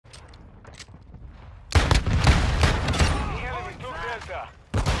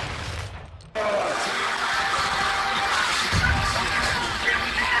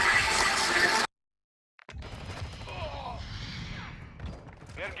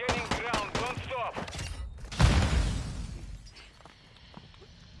Gaining ground, don't stop.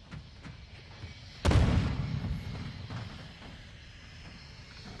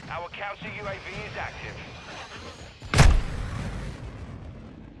 Our counter UAV is active.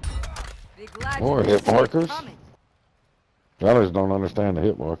 More hit markers. Others don't understand the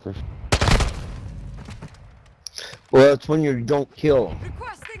hit markers. Well, it's when you don't kill.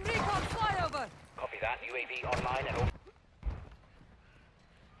 Requesting recon flyover. Copy that. UAV online and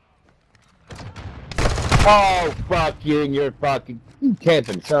Oh, fuck you and your fucking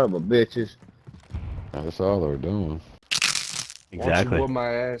camping son of a bitches. That's all they're doing. Why don't you Exactly. whoop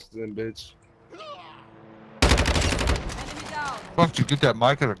my ass then, bitch? Enemy down. Fuck, you get that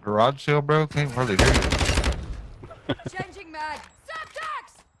mic at a garage sale, bro? Can't hardly hear you. Changing mag.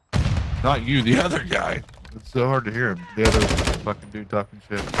 Subtext. Not you, the other guy. It's so hard to hear him. The other fucking dude talking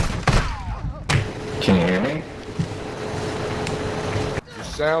shit. Can you hear me? You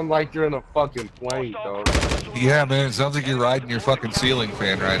sound like you're in a fucking plane, dog. Yeah, man, it sounds like you're riding your fucking ceiling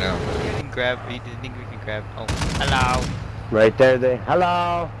fan right now. You can grab. You didn't think we can grab. Oh, hello. Right there, they.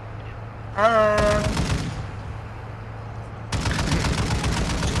 Hello.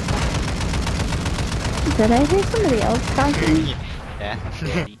 Did I hear somebody else talking? Yeah.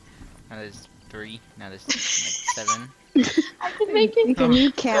 Now there's 3. Now there's like 7. I can make it. Can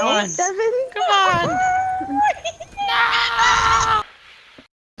you count? on. 7? Come on.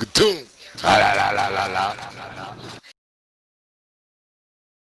 Gadoom! La la la la la la.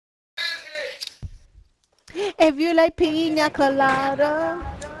 If you like pina colada.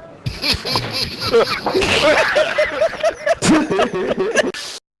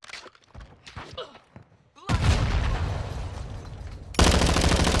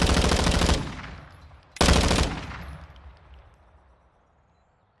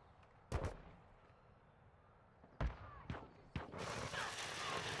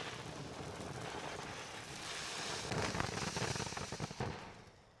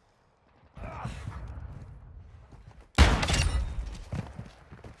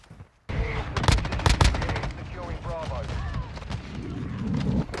 Securing Bravo.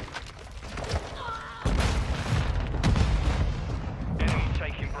 Enemy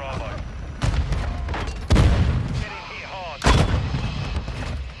taking Bravo. Getting hit hard.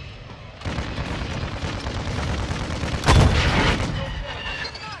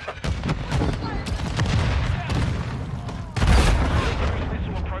 Cruise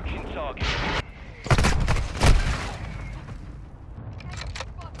missile approaching target.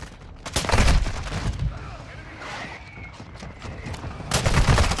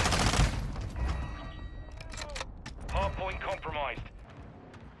 Hardpoint compromised.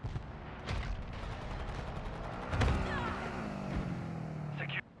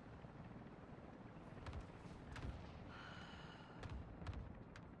 Secure.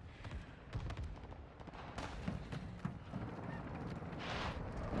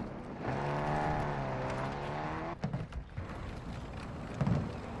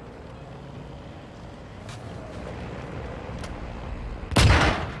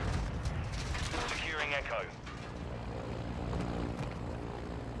 Securing Echo.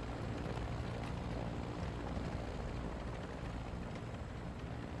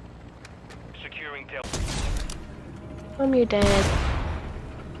 Securing Delta. I'm your dad.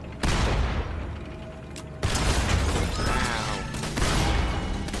 Wow.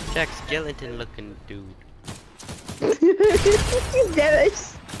 Jack Skeleton looking dude.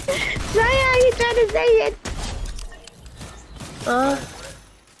 Dennis. Say how you trying to say it. I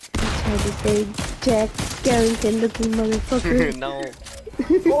tried to say Jack Skellington looking motherfucker. No.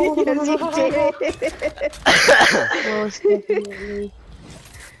 Most definitely.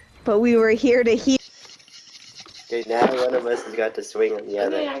 But we were here to hear. Okay, now one of us has got to swing on the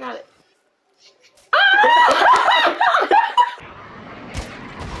other. Okay, I got it.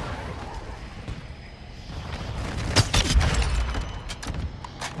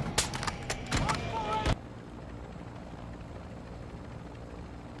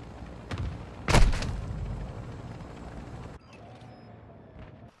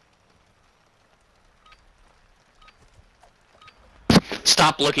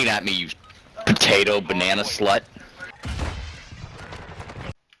 Stop looking at me, you potato banana slut.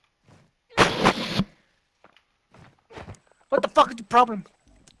 What the fuck is the problem?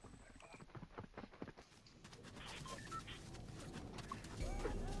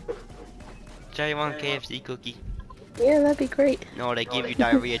 Jay, you want a KFC cookie? Yeah, that'd be great. No, they give you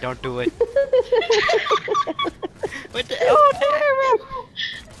diarrhea. Don't do it. What the? Oh,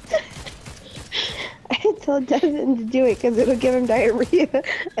 I told Devin to do it because it'll give him diarrhea.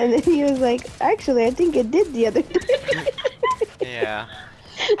 And then he was like, actually, I think it did the other day. yeah.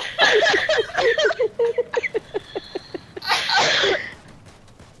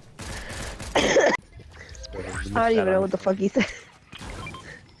 I don't even know what the fuck he said.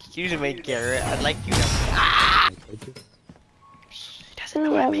 Excuse me, Garrett. I'd like you to. Ah! He doesn't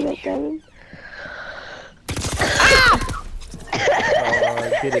know what I mean here. Oh,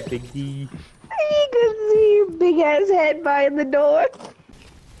 get it, Big D. You could see your big ass head behind the door.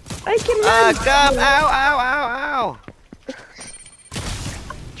 I cannot. Come! Ow! Ow! Ow! Ow!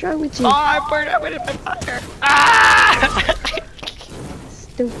 What's wrong with you? Oh, I burned up with my fire! Ah!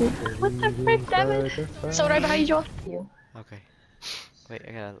 Stupid. What the frick, Devin? So right behind you. Okay. Wait,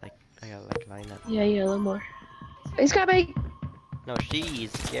 I gotta line up. Yeah, a little more. He's coming. No,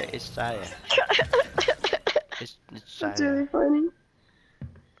 she's. Yeah, it's Saya. It's Saya. That's really funny.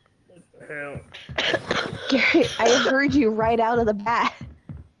 Gary, I heard you right out of the bat.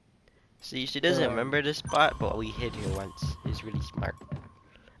 See, she doesn't remember this spot, but we hid her once. He's really smart.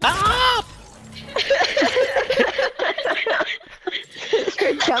 Ah!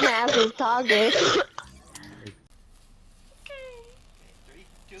 Your dumbass is talking. 3,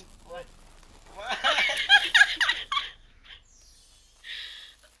 2, 1.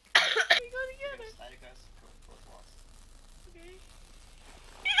 We go together. Slide across the walls. Okay.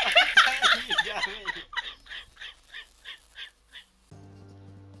 You got me.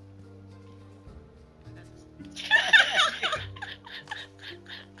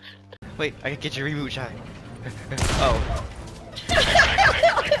 Wait, I can get your reboot shot. Oh.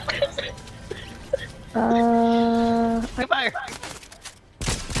 Fire!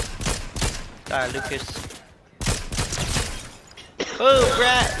 Sorry, Lucas. Oh,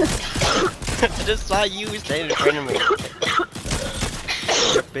 brat! I just saw you standing in front of me.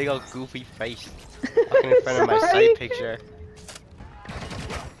 Your big old goofy face. Walking in front of my side picture.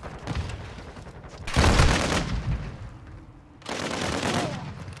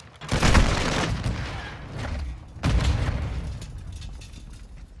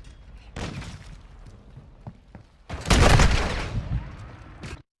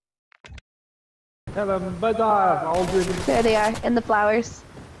 Tell them, buzz off, Aldrin. There they are, in the flowers.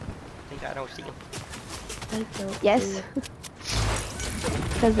 I think I don't see him. Yes.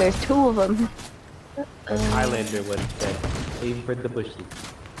 Because there's 2 of them. Highlander once said, aim for the bushes.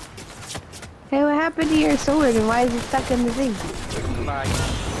 Hey, what happened to your sword and why is it stuck in the thing? Bye.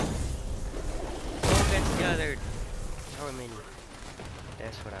 All get together. How many?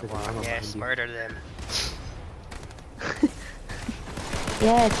 That's what I want. Yes, murder them.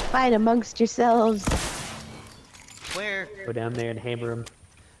 Yes, fight amongst yourselves. Where? Go down there and hammer them.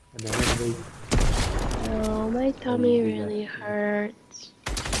 And then everybody... Oh, my tummy really hurts.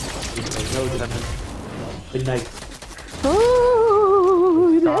 No, tummy. Good night.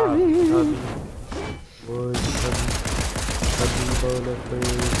 Oh, Daddy. Oh,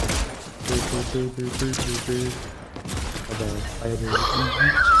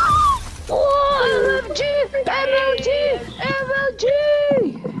 MLG! MLG! MLG!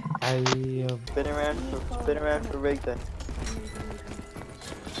 Spin around for rig gun.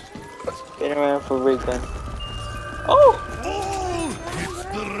 Spin around for rig gun. Oh!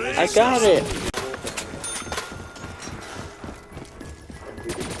 I got it!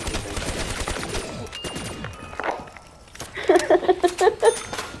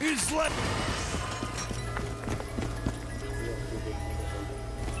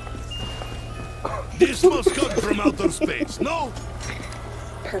 This must come from outer space, no?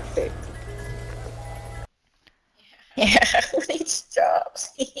 Perfect. Yeah, these jobs.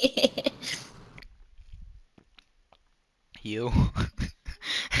 You.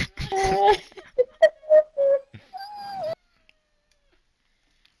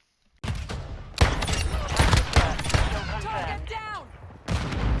 Target down!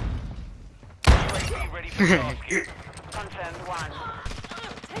 Ready for task. Confirmed 1.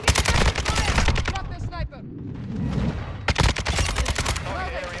 Take it to drop the sniper!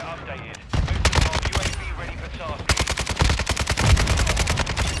 Target area updated. Move to mark UAV ready for task.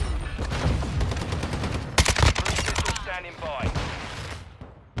 Cruise missile standing by.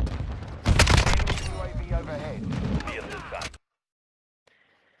 Enemy UAV overhead. Be on the side.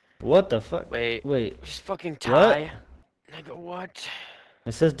 What the fuck? Wait. Wait. Just fucking tie. Nigga, what?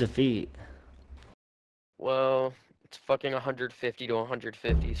 It says defeat. Well, it's fucking 150 to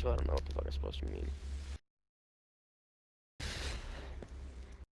 150, so I don't know what the fuck it's supposed to mean.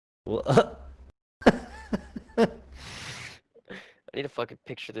 What? I need to fucking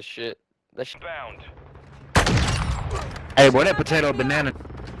picture this shit. That shit. Bound. Hey, boy, that potato banana.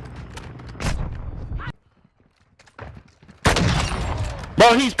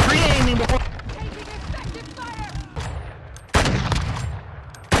 Bro, he's pre-aiming before. Taking effective fire!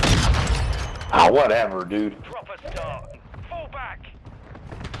 Ah, whatever, dude. Proper start. Fall back.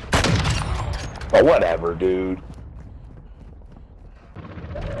 Oh, whatever, dude.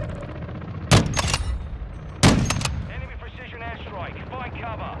 Enemy precision airstrike. Find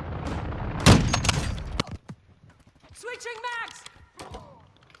cover. Switching mags!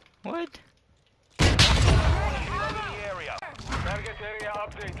 What? Area. Target area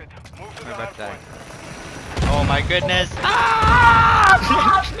updated. Move to the I'm about to hard die. point. Oh my goodness!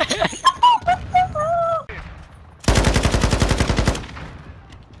 Ah!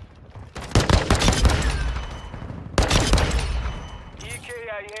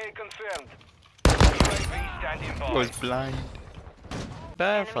 EKIA confirmed. UAV standing by. I was blind.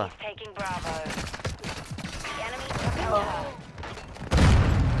 Perfect. Taking Bravo. The enemy took Alpha.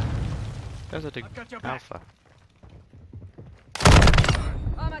 There's a big alpha.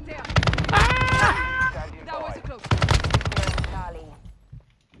 Amateur. Standing That was by. a close. Charlie.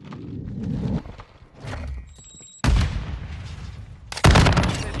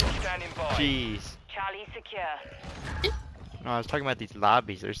 Standing by. Jeez. Charlie secure. No, I was talking about these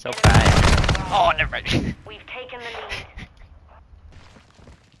lobbies. They're so bad. Oh, never mind. We've taken the lead.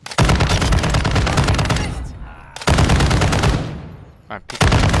 Alright, people.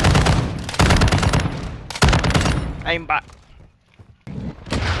 Aim back.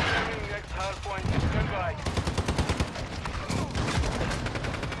 Next hard point. Stand by.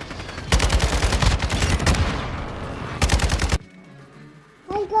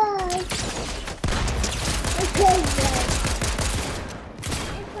 Hi guys. Okay,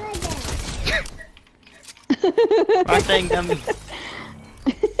 One thing, dummy.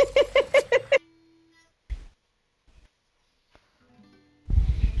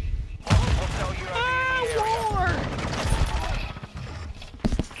 Hostile UAV in the area.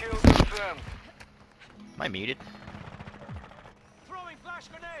 Kill confirmed. Am I muted? Throwing flash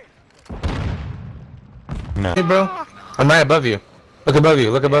grenade. No. Hey, bro. I'm right above you. Look above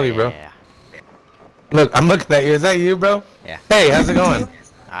you. Look above you, bro. Yeah. Look, I'm looking at you. Is that you, bro? Yeah. Hey, how's it going?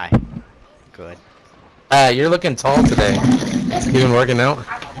 Hi. Good. You're looking tall today. You been working out?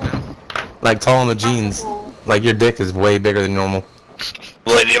 Like tall in the jeans. Like your dick is way bigger than normal.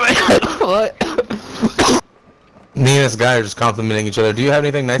 What? What? Me and this guy are just complimenting each other. Do you have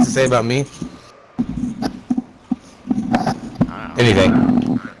anything nice to say about me?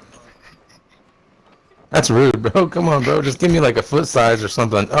 Anything? That's rude, bro. Come on, bro. Just give me like a foot size or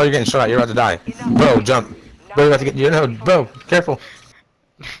something. Oh, you're getting shot. You're about to die. Bro, jump. Bro, you're about to get... You know, bro, careful.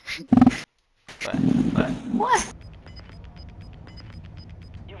 What?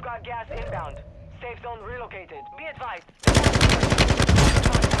 You've got gas inbound. Safe zone relocated. Be advised.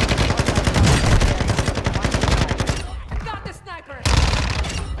 Got the sniper!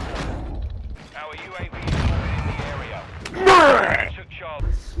 Our UAV is moving in the area. Took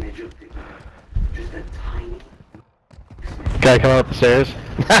Charlie. Guy coming up the stairs.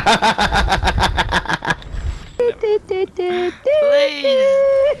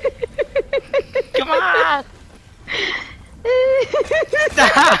 Please! Come on!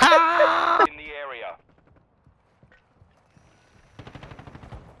 In the area.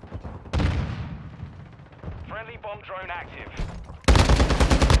 Friendly bomb drone active.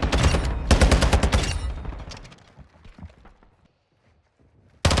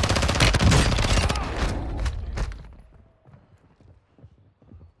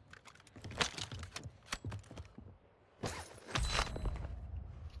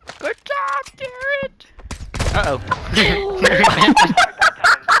 Good job, Garrett! Uh-oh.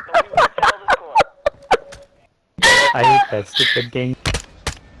 I hate that stupid game.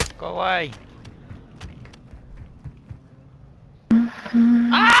 Go away.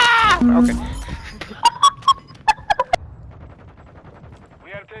 Ah! Okay.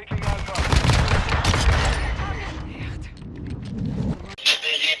 We are taking Alpha.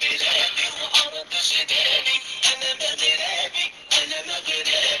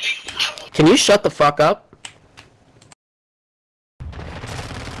 Can you shut the fuck up?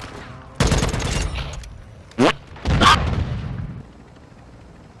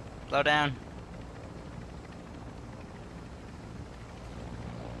 Slow down.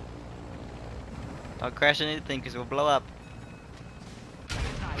 Don't crash into anything because we'll blow up.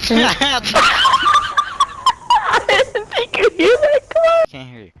 I didn't think of you that close. Can't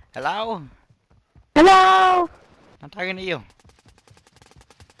hear you. Hello? Hello? I'm talking to you.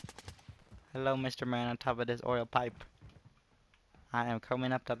 Hello, Mr. Man on top of this oil pipe. I am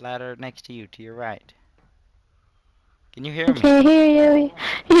coming up the ladder next to you, to your right. Can you hear I me? can't hear you.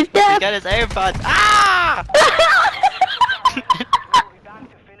 He's He deaf. got his AirPods. Ah!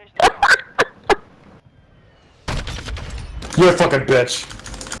 You're a fucking bitch.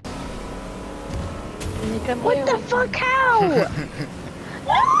 What the fuck? How?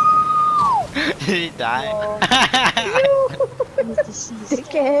 Did he die?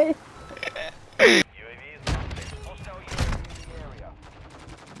 Dickhead.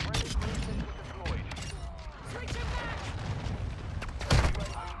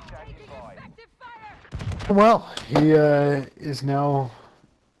 Well, he is now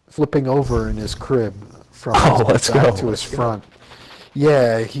flipping over in his crib from his back to his front.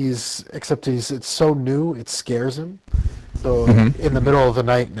 Yeah, except it's so new, it scares him. So in the middle of the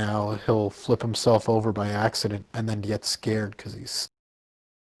night now, he'll flip himself over by accident and then get scared because he's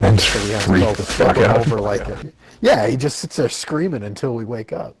And so he has to freak go the flip fuck him out. over like it. Yeah, he just sits there screaming until we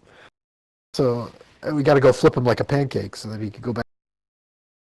wake up. So we got to go flip him like a pancake so that he can go back.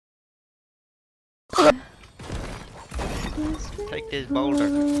 Take this boulder.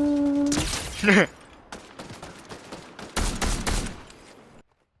 No.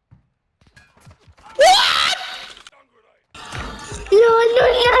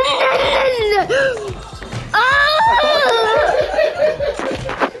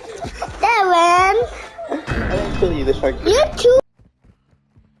 That one. I didn't kill you, the shark. You too.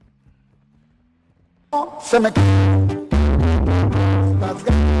 Oh,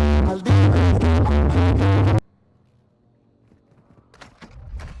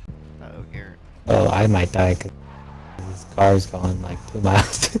 here. Oh, I might die because this car's going like 2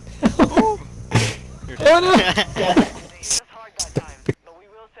 miles. Oh no!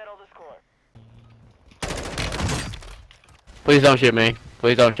 Please don't shoot me.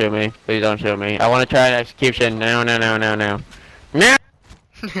 Please don't shoot me. Please don't shoot me. I want to try an execution. No. No! Target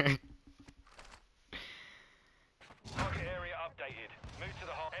area updated. Move to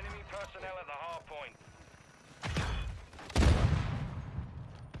the enemy personnel at the hard point.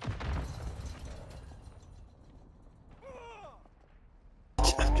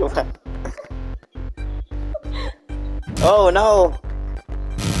 Oh no!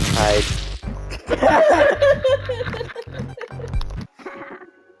 Hide.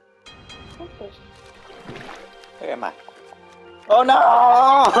 Where am I? Oh no!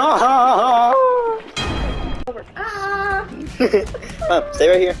 Stay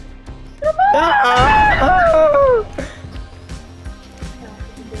right here.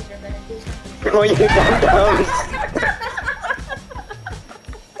 Oh, you calm down.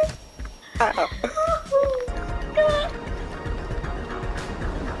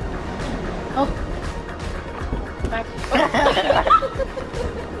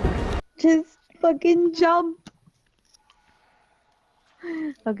 Just fucking jump.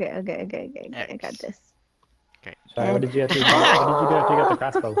 Okay. I got this. Okay. Sorry, what did you have to do? What did you do after you got the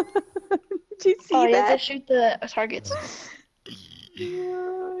crossbow? Did you see Oh, you that? have to shoot the targets.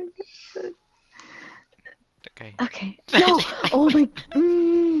 Okay. Okay. No. Oh my.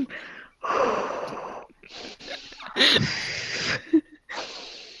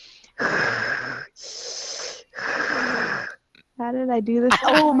 How did I do this?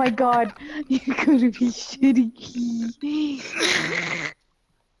 Oh my god. You're gonna be shitty.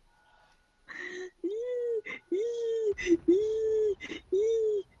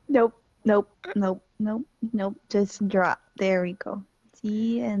 Nope. Just drop. There we go.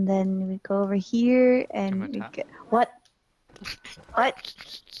 See, and then we go over here and we get what? What?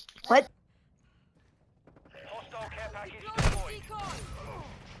 Hostile care package deployed.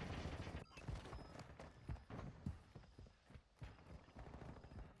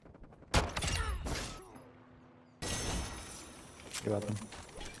 You're welcome.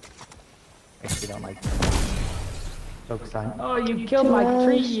 I actually don't like focus on. Oh, you killed my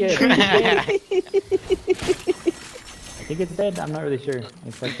tree! I think it's dead. I'm not really sure.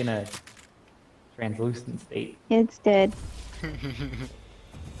 It's like in a translucent state. It's dead.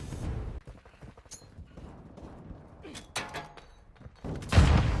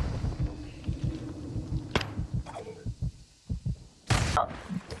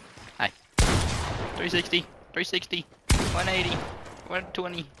 Hi. 360, 360, 180,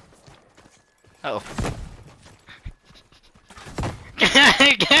 120. Oh.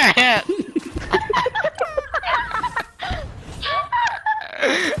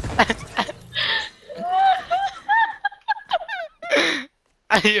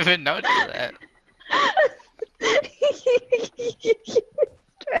 I didn't even notice that.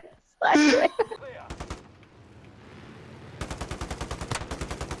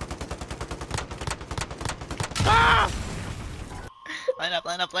 Ah! Line up.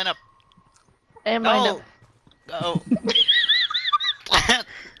 And Go. Go.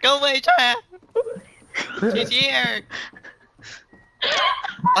 Go away, Chaya. She's here.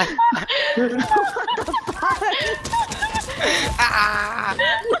 Ah!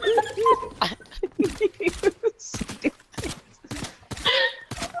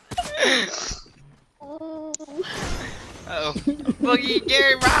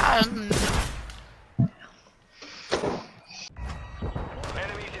 Gary, run!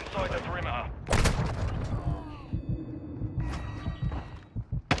 Enemies inside the perimeter.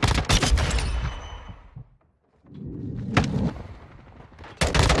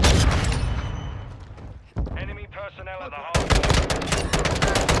 Enemy personnel at the hard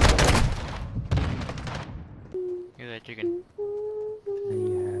Look at that chicken.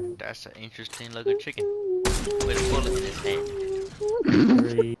 That's an interesting looking chicken. With a bullet in his head.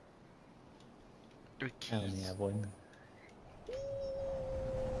 Three. Three I only keys. have one.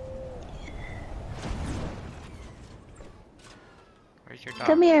 Where's your dog?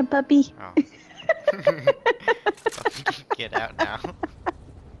 Come here, puppy. Oh. Get out now.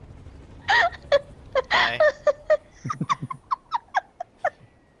 Bye.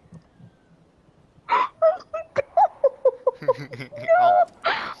 Oh,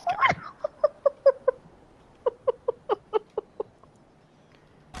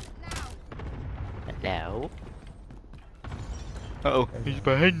 hello? Uh-oh, he's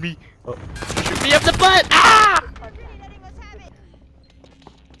behind me. Oh. Shoot me up the butt! Ah!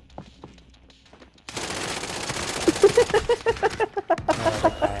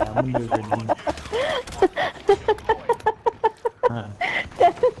 I'm gonna use your name.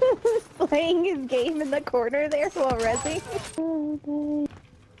 Playing his game in the corner there while resing.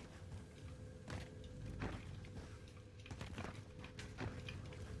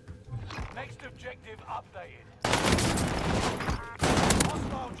 Next objective updated.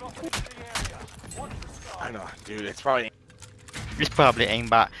 Hostile dropping into the area. Watch the sky. I know, dude. It's probably. It's probably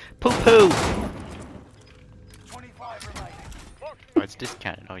aimbot. Poo poo! 25 remaining. Oh, it's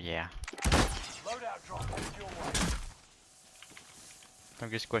discounted. Oh, yeah. Loadout drop headed your way.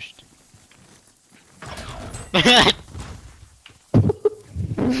 Don't get squished.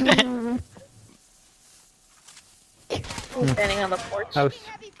 He's standing on the porch. House.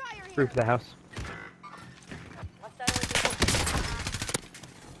 Roof of the house.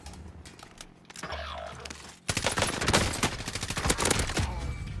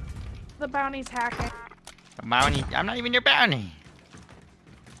 The bounty's hacking. A bounty. I'm not even your bounty.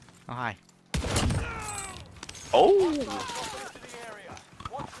 Oh, hi. Oh!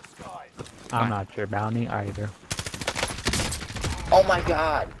 I'm not your bounty either. Oh my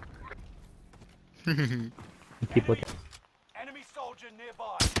god! Keep looking. Enemy soldier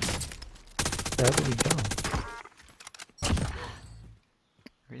nearby. Where did he go?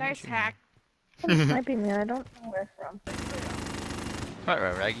 Nice hack. Might be me. I don't know where from.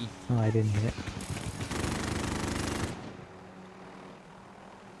 Alright, Raggy. Oh, I didn't hit.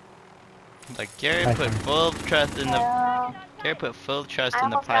 Like Gary Hi, put Tom. full trust in the. Gary put full trust in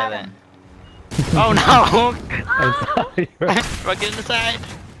the almost got pilot. him. Oh no! I'm sorry. Run, get inside.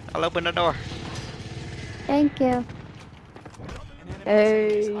 I'll open the door. Thank you.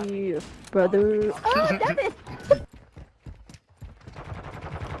 Hey, brother. Oh, damn it!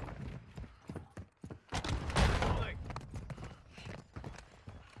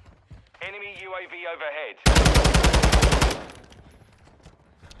 Enemy UAV overhead.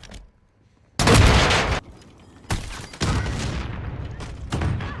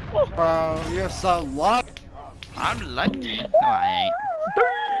 Bro, you're so lucky. I'm lucky. No, I ain't.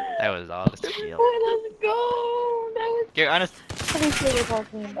 That was all the skill. Let's go. That was Gary, honest.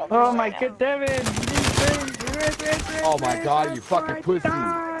 Oh my god, David! Oh my god, you fucking pussy.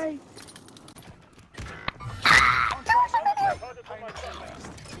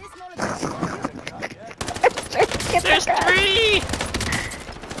 There's three!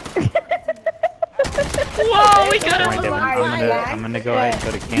 Whoa, we got Alright, him! Devin, I'm gonna go ahead and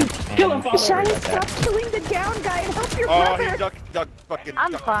go to camp. Kill him, Shiny, stop killing the down guy and help your Oh, brother. he duck, fucking.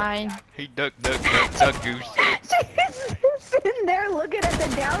 I'm duck. fine. He duck, goose. She's sitting there looking at the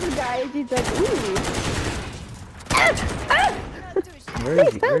down guy and she's like, ooh. Where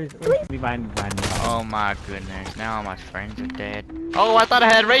is he? Where is he? Behind me. Oh my goodness, now all my friends are dead. Oh, I thought I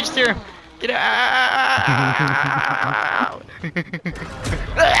had rage serum! Get out!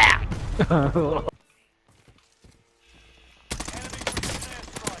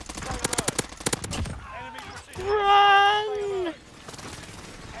 Run!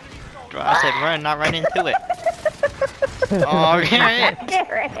 I said run, not run into it. Oh, Garrett!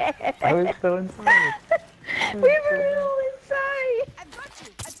 I was so inside. We were all inside. I've got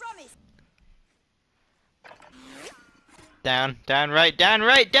you. I promise. Down, right, down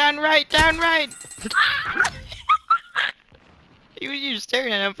right! You were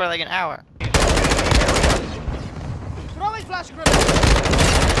staring at him for like an hour. Throwing flash grenade.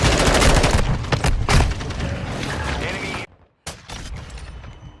 Enemy.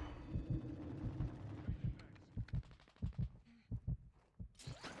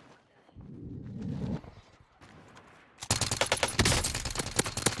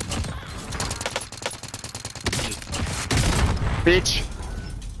 bitch.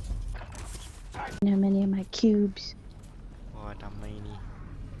 How many of my cubes? What a meanie.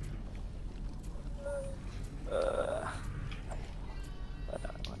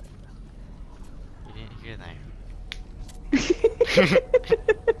 You didn't hear that.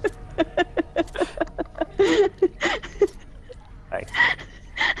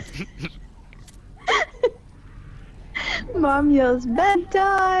 Mom yells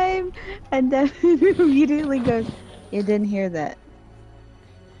bedtime, and then immediately goes, "You didn't hear that."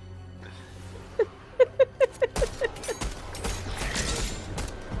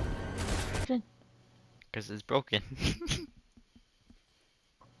 Because it's broken.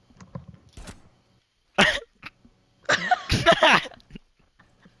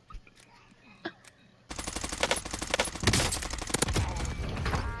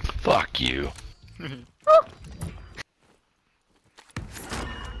 Fuck you. You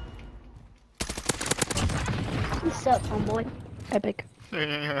suck, homeboy. Epic.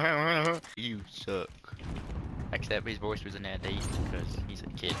 You suck. Except his voice was an air date because he's a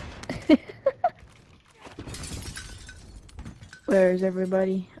kid. Where is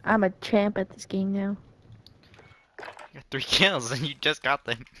everybody? I'm a champ at this game now. You got 3 kills and you just got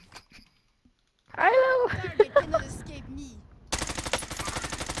them. I know. They cannot escape me.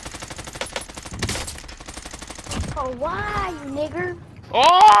 Oh, why, you nigger?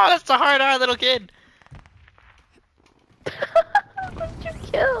 Oh, that's a hard little kid. What did you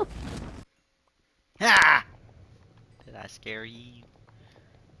kill? Ha! Did I scare you?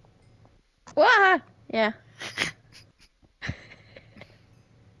 What? Yeah.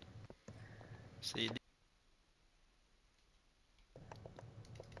 See.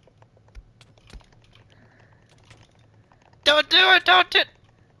 Don't do it! Don't do it!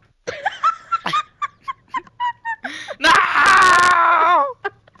 No!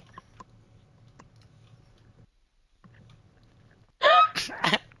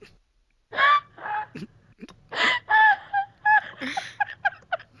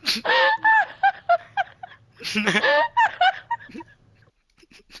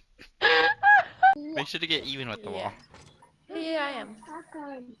 Make sure to get even with the wall. Yeah, I am.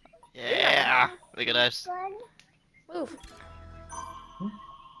 Yeah! Look at us. Move.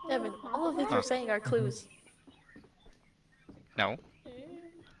 Evan, all of these you're saying are clues. No.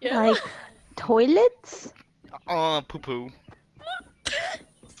 Yeah. Like toilets? Oh, poo poo.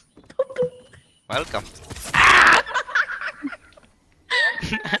 Welcome.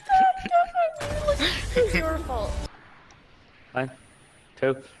 It's your fault. 1,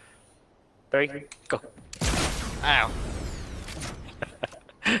 2, 3, go. Ow.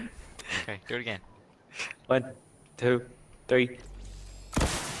 Okay, do it again. 1, 2, 3.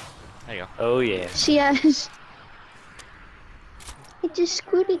 There you go. Oh yeah. Shiash. I just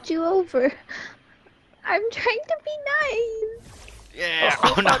scooted you over. I'm trying to be nice. Yeah!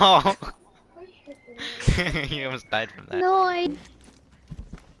 Oh no! You almost died from that. No, I.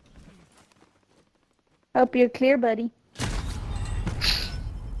 Hope you're clear, buddy.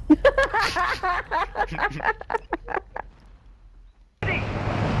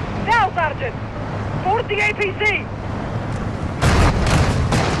 Now, Sergeant! 40 APC!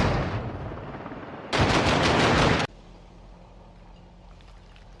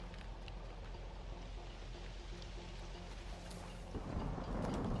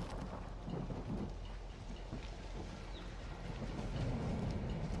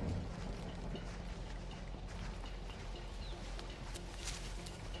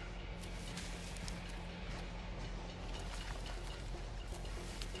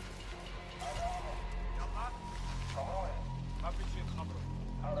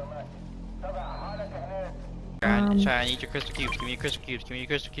 Shine, I need your crystal cubes. Give me your crystal cubes. Give me your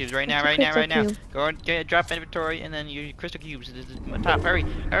crystal cubes right now, right now, right now. Go and get drop inventory and then your crystal cubes. This is on top. Hurry,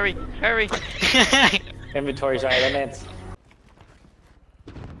 hurry, hurry. Inventory's right, limits.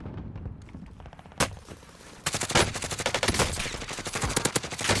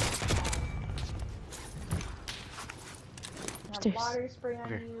 Water spray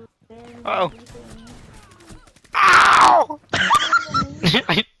on you. Oh. Ow!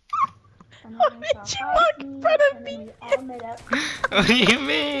 Did you walk in front of me? What do you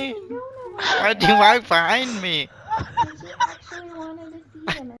mean? Why do you walk behind me?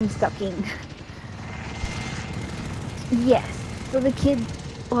 I'm sucking. Yes. So the kid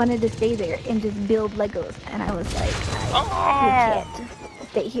wanted to stay there and just build Legos, and I was like, we can't just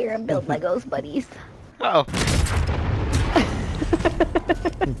stay here and build Legos, buddies. Oh.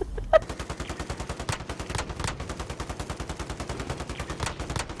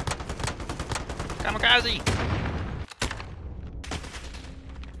 Kamikaze!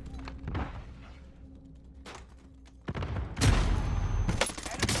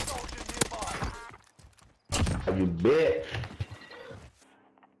 you bitch.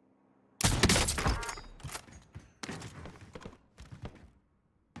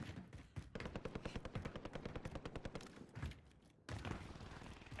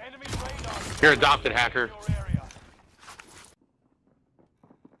 You're adopted, hacker.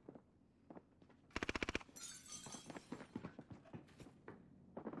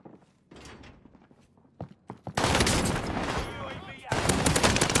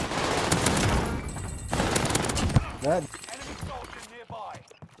 That.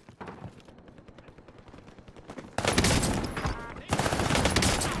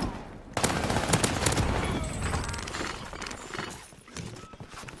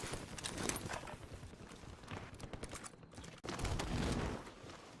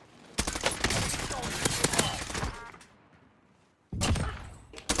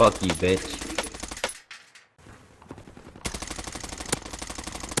 Fuck you, bitch.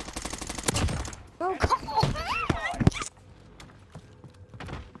 Oh, come on.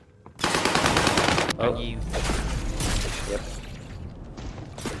 Oh. You. Yep.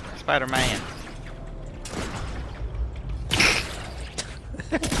 Spider-Man.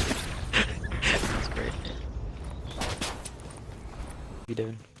 That's great. What you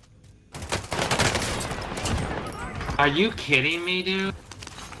doing? Are you kidding me, dude?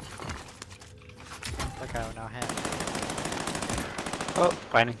 Look, I now have. Oh,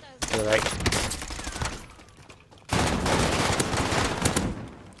 finding. To the right.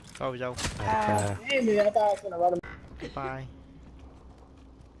 Oh, yo. Hey, man, I thought I was gonna run him. Goodbye.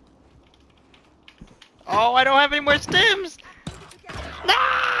 Oh, I don't have any more stims!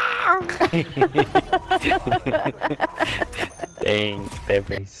 No! Dang,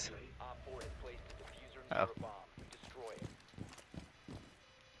 Beverly's. Oh.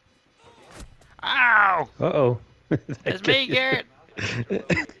 Ow! Uh-oh. It's me, Garrett!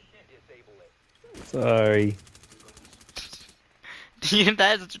 Sorry.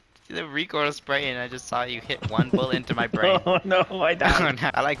 That's the recoil spray, and I just saw you hit one bullet into my brain. Oh no, I died.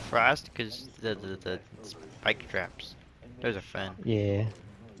 No, I like Frost because the spike traps. Those are fun. Yeah.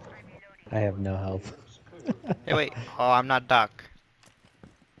 I have no health. Hey, wait. Oh, I'm not Doc.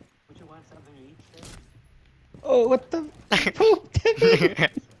 Oh, what the?